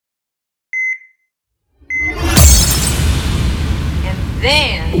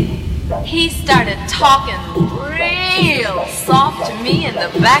Then he started talking real soft to me in the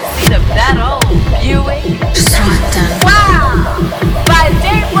backseat of that old Buick. Wow! By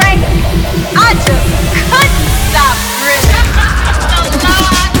daybreak, I just couldn't stop grinning.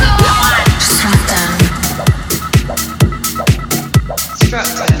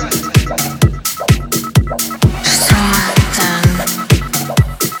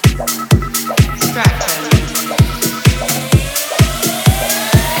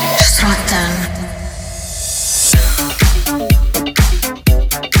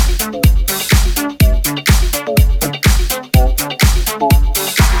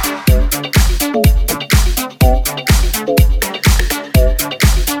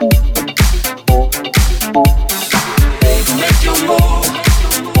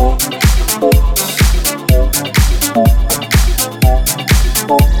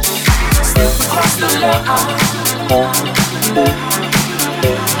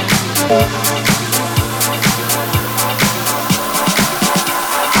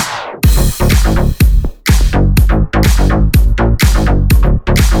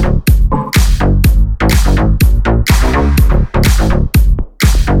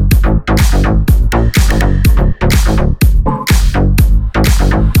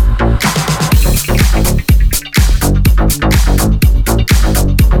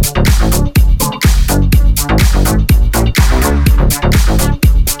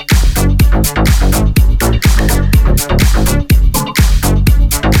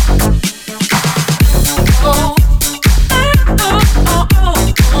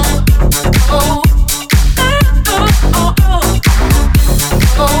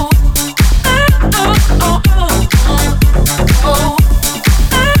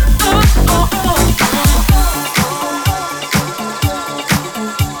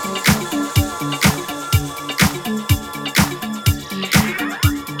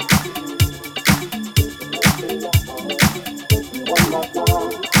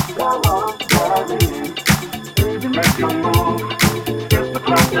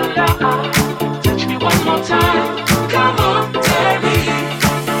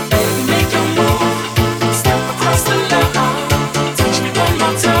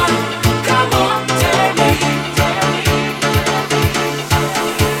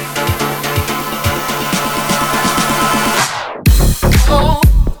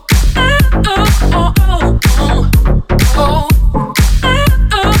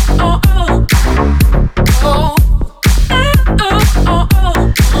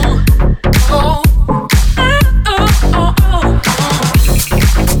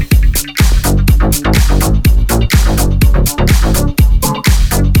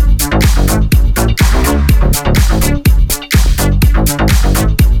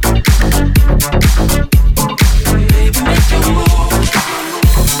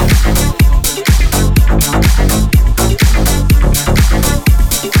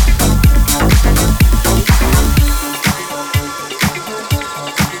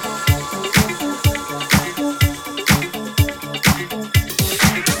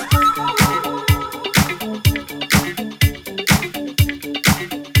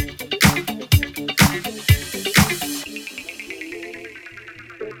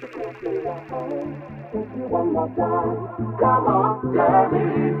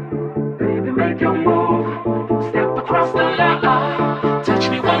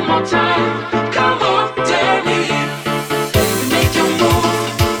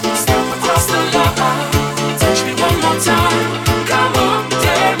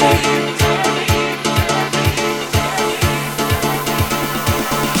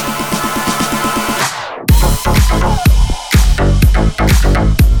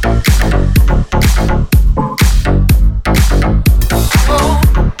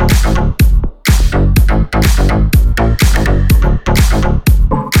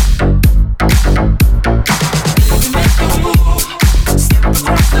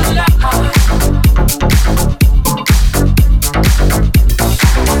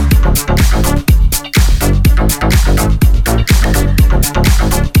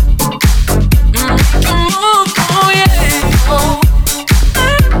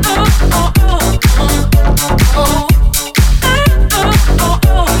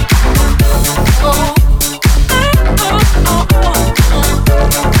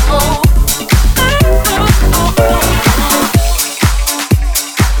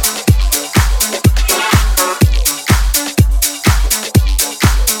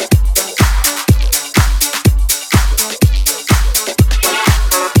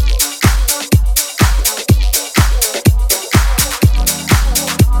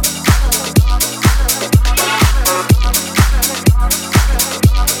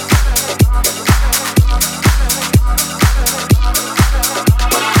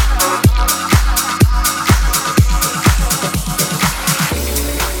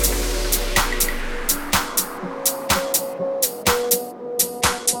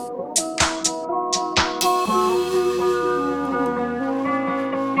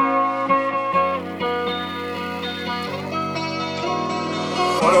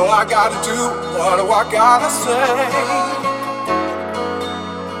 I gotta do? What do I gotta say?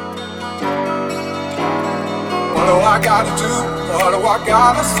 What do I gotta do? What do I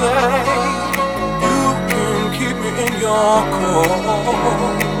gotta say? You can keep me in your core.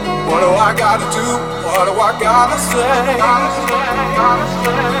 What do I gotta do? What do I gotta say?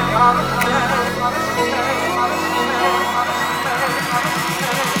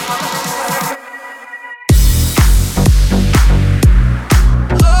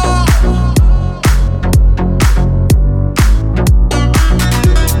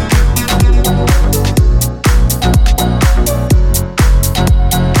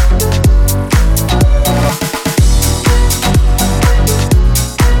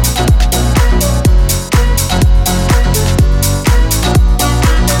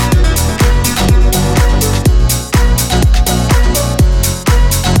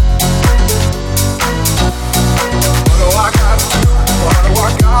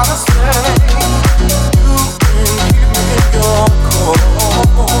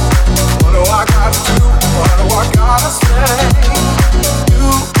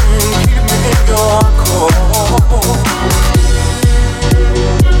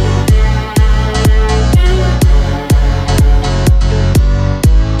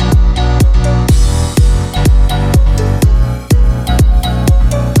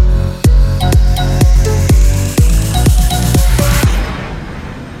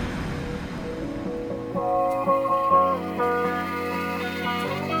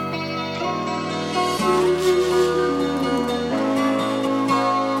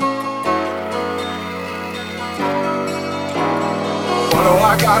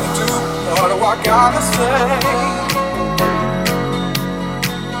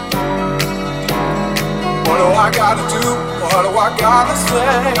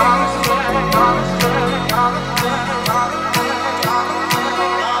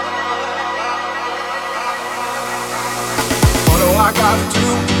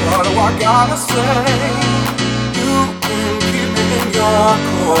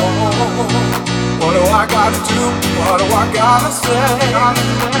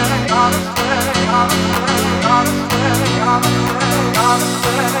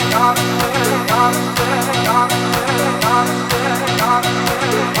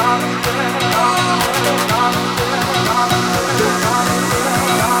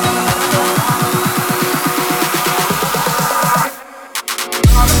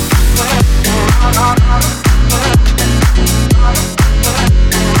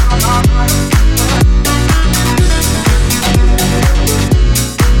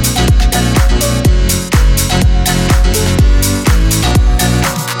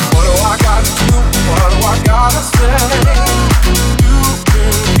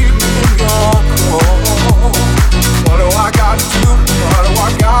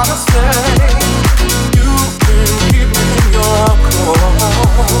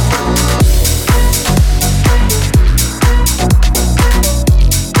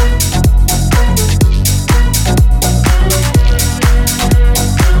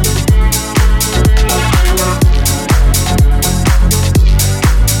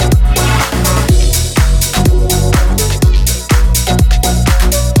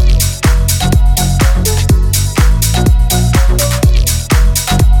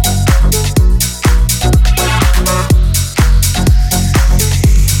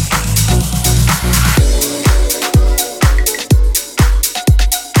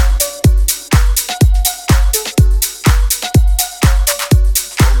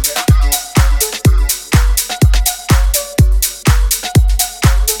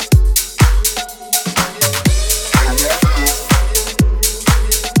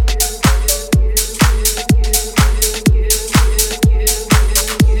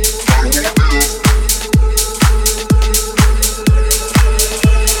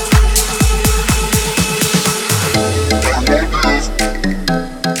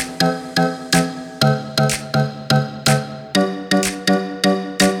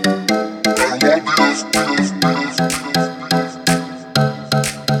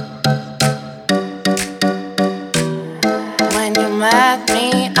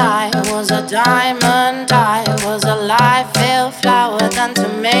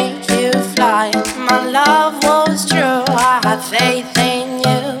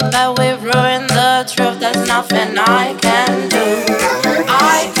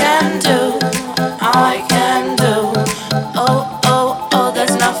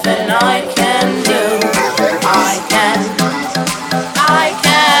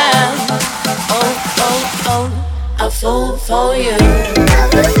 For you.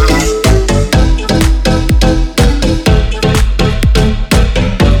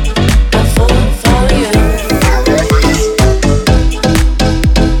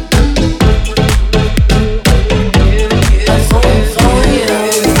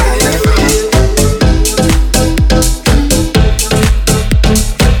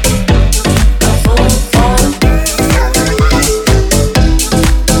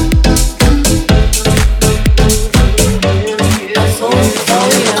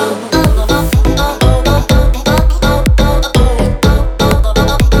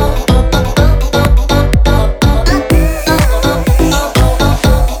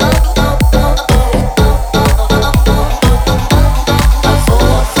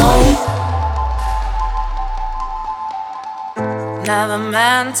 never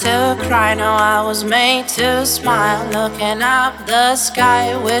meant to cry. No, I was made to smile. Looking up the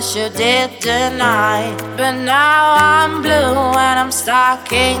sky, wish you did deny. But now I'm blue and I'm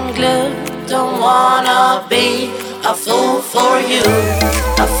stuck in glue. Don't wanna be a fool for you,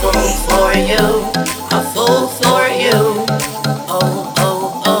 a fool for you, a fool for you. Oh,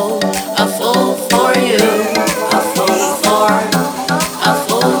 oh, oh, a fool for you, a fool for, a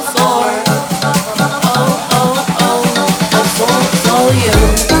fool for. Oh, oh, oh, a fool for you.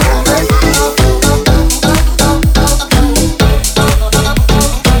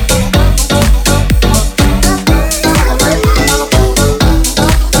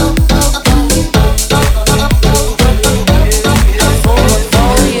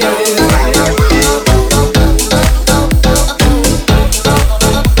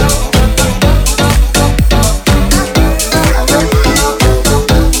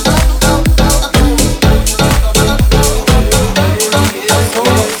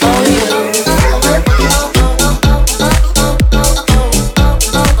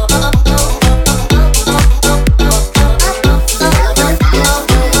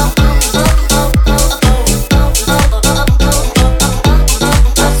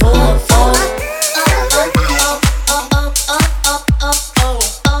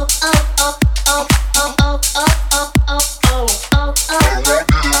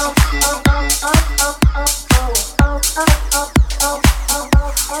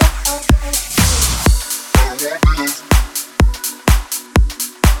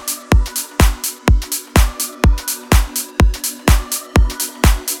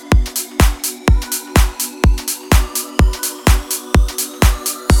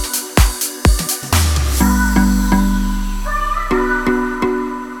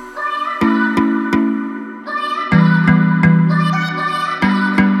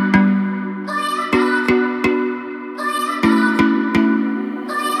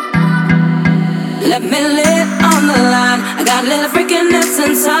 Let me lay it on the line. I got a little freakiness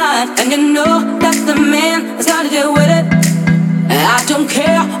inside, and you know that the man has got to deal with it. I don't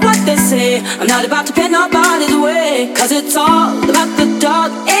care what they say, I'm not about to pin nobody's way, cause it's all about the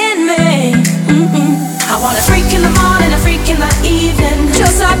dog in me. I want a freak in the morning, a freak in the evening,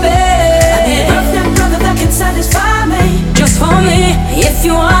 just like me. I need a girlfriend, brother that can satisfy me, just for me. If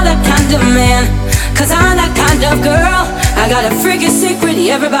you are that kind of man, cause I'm that kind of girl. I got a freaky secret,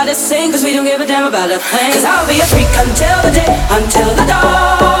 everybody sing, cause we don't give a damn about a thing. Cause I'll be a freak until the day, until the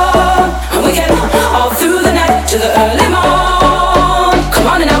dawn. And we can all through the night to the early morn. Come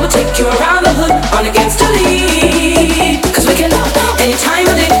on and I will take you around the hood on against the lead. Cause we can any time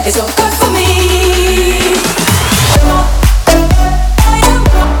of day, it's so good for me.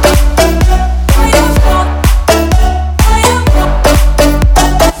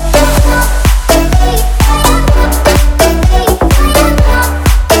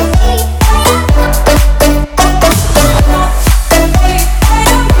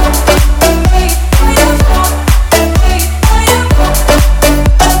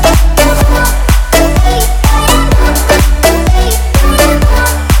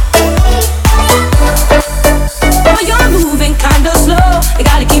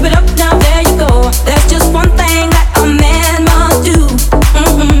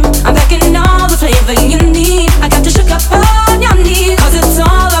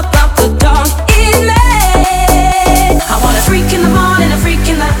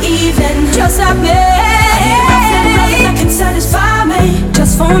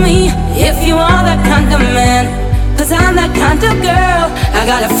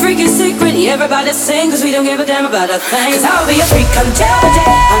 Everybody sing, cause we don't give a damn about a thing. Cause I'll be a freak until the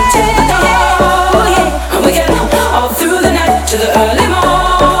day, until the dawn, yeah. And we can all through the night to the early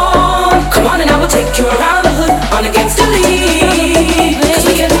morn. Come on and I will take you around the hood on against the lead. Cause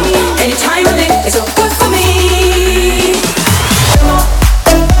we can any time of day, it's so good for me.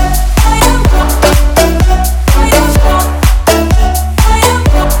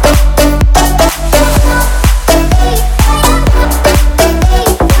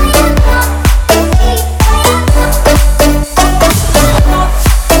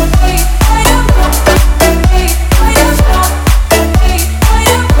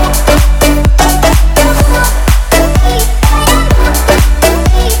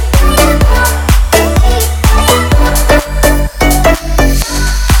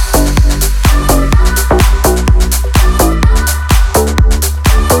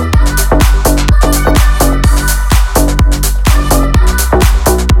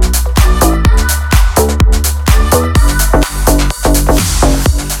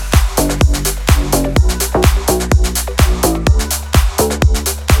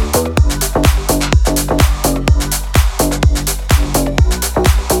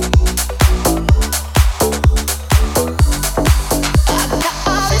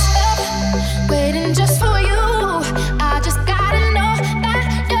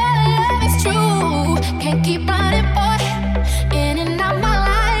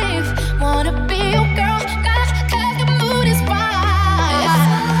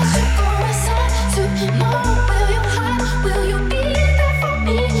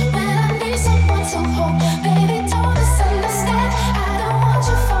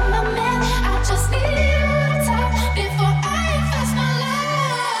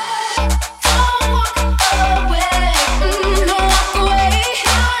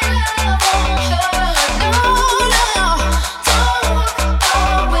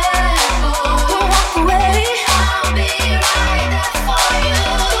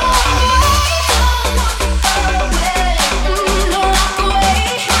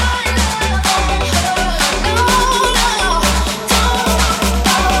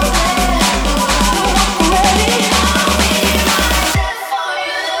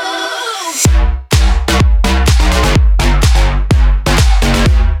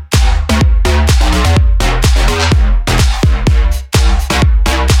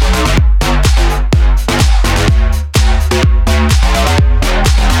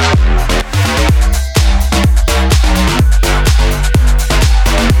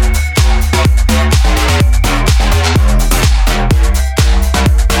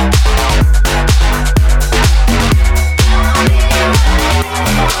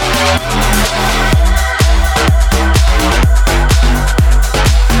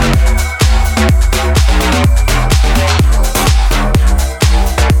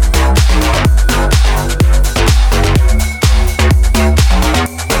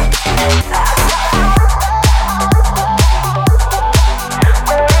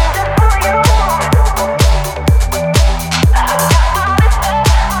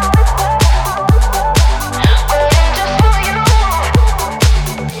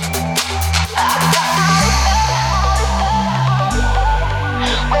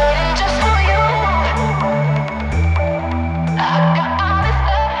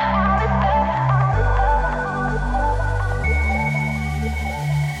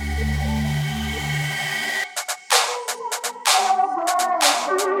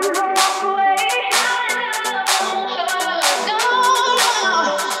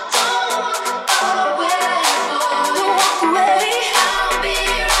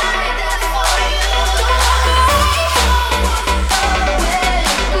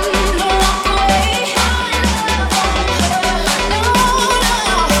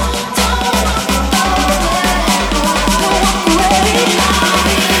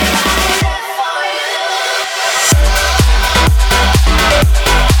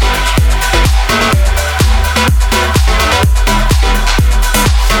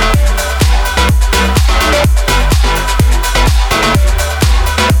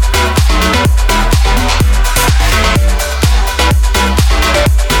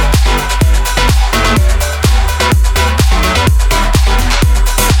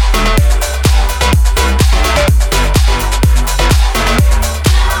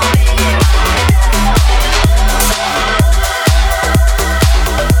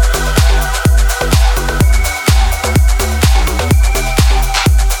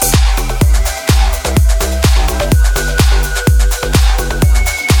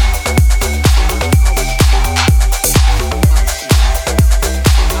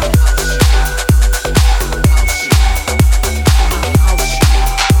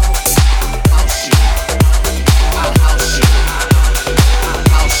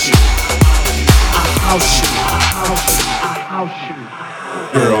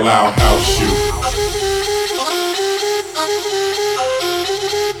 Girl, I'll house you.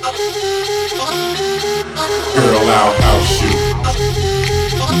 Girl, I'll house you.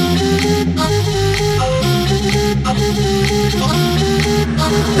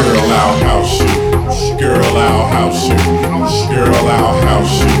 Girl, I'll house you. Girl, I'll house you. Girl, I'll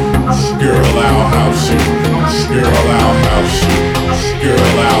house you. Girl, I'll house you. Girl, I'll house you. Girl,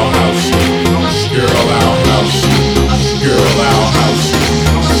 I'll house you. Girl, I'll house you. Girl, I'll house you.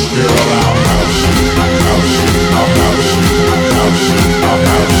 Girl, I'll house you. House you. I'll house you. House you. I'll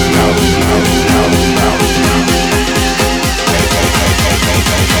house you. House you. House you. House you.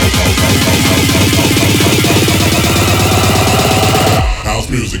 House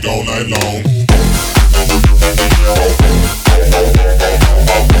music all night long.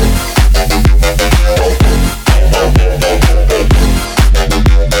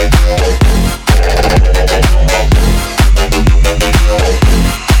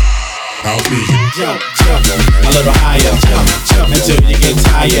 House music. Jump, jump, a little higher, jump, jump until you get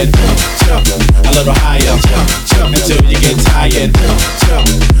tired. Jump, jump, a little higher, jump, jump until you get tired. Jump, jump,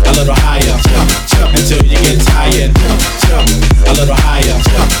 a little higher, jump, jump until you get tired. Jump, jump, a little higher,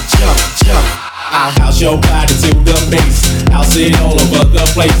 jump, jump, jump. I'll house your body to the base. I'll sit all over the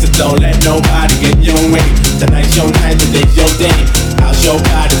place, and don't let nobody get in your way. Tonight's your night, today's your day. House your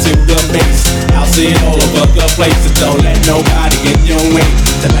body to the base. I'll sit all over the place, and don't let nobody get in your way.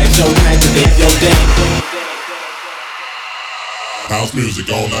 Tonight's your night, today's your day. House music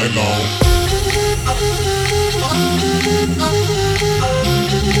all night long.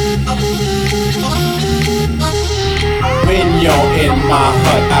 When you're in my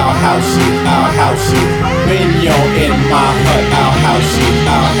hut, I'll house you, I'll house you. When you're in my hut, I'll house you,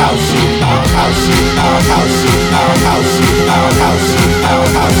 I'll house you, I'll house you, I'll house you, I'll house you, I'll house you, I'll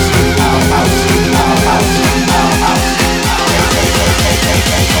house you, I'll house you, I'll house you, I'll house you.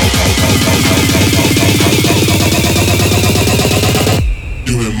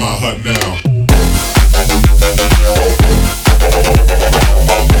 You in my hut now.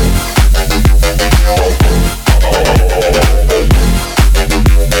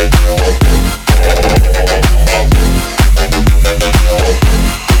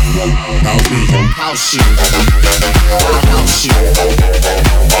 House you, I'll house you,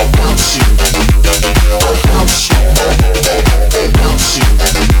 house you, I'll house you, house you,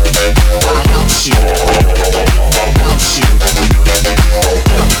 I'll house you, house you,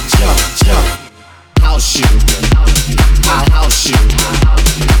 jump, jump, jump, house you, I'll house you,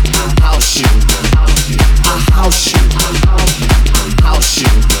 house you, I'll house you, house you, I'll house you,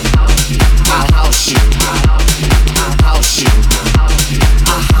 house you, I'll house you.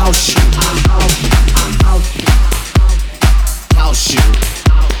 House you,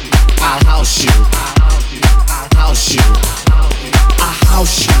 I'll house you, house you, I'll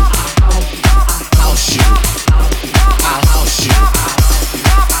house you, house you, I'll house you,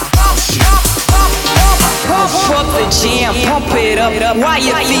 house you. Pump up the jam, pump it up while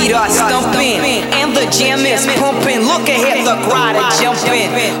your feet are stumping. And the jam is pumping, look ahead, the crowd are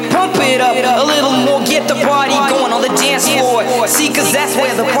jumping. Pump it up a little more, get the party going on the dance floor. See, cause that's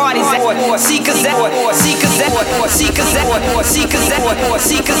where the party's at. See, cause that, see, cause that, see, cause that, see, cause that,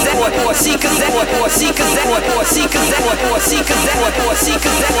 see, cause that, see, cause that, see, cause that, see, cause that, see, cause that, see, cause that, see, cause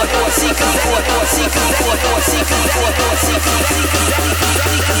that, see, cause that, see, cause that, see, cause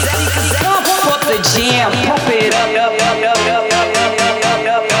that. Pump up the jam, pump it up, up, up, up, up, up, up, up,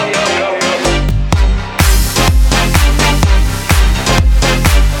 up, up.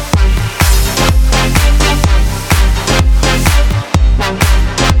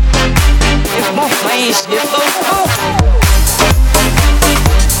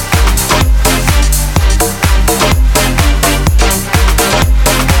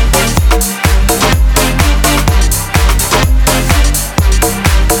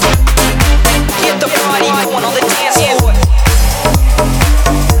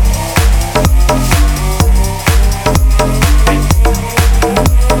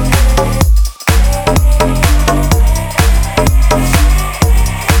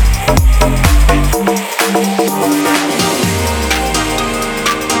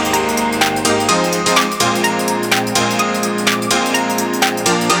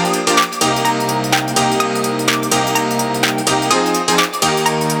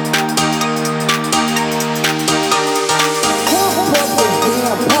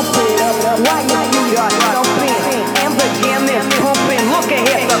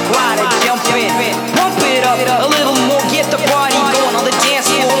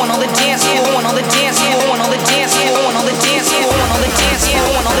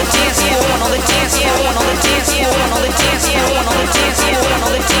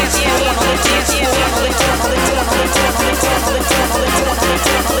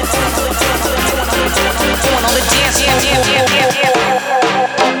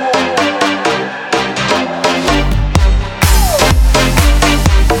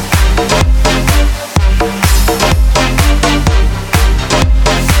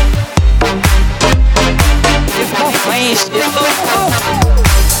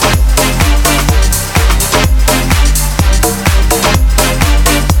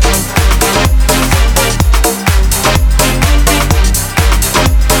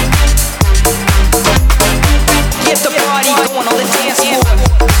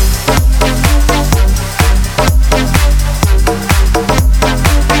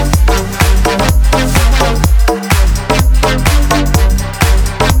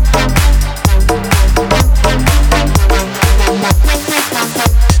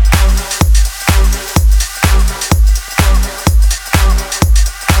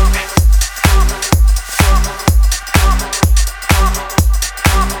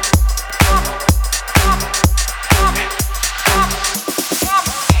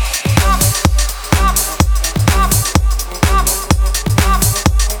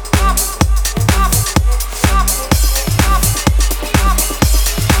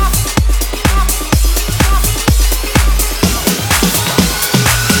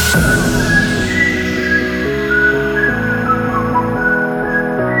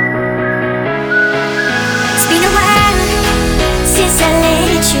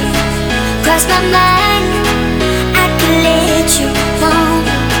 lost my mind. I could let you go.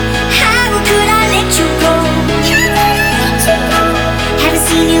 How could I let you go? Haven't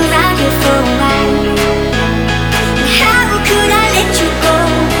seen you around here for a while. How could I let you go?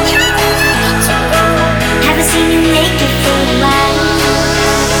 Haven't seen you naked for a while.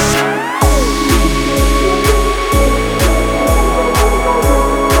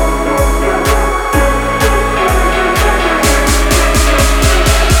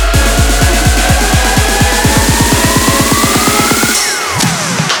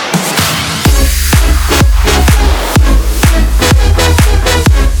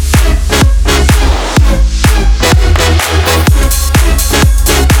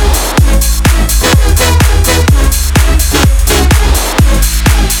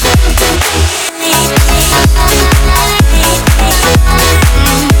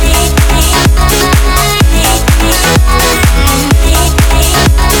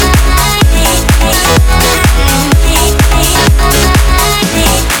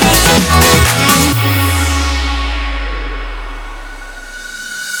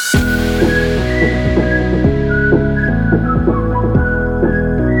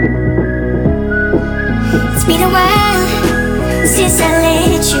 It's been a while since I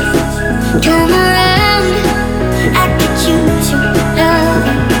let you come around. I could use you.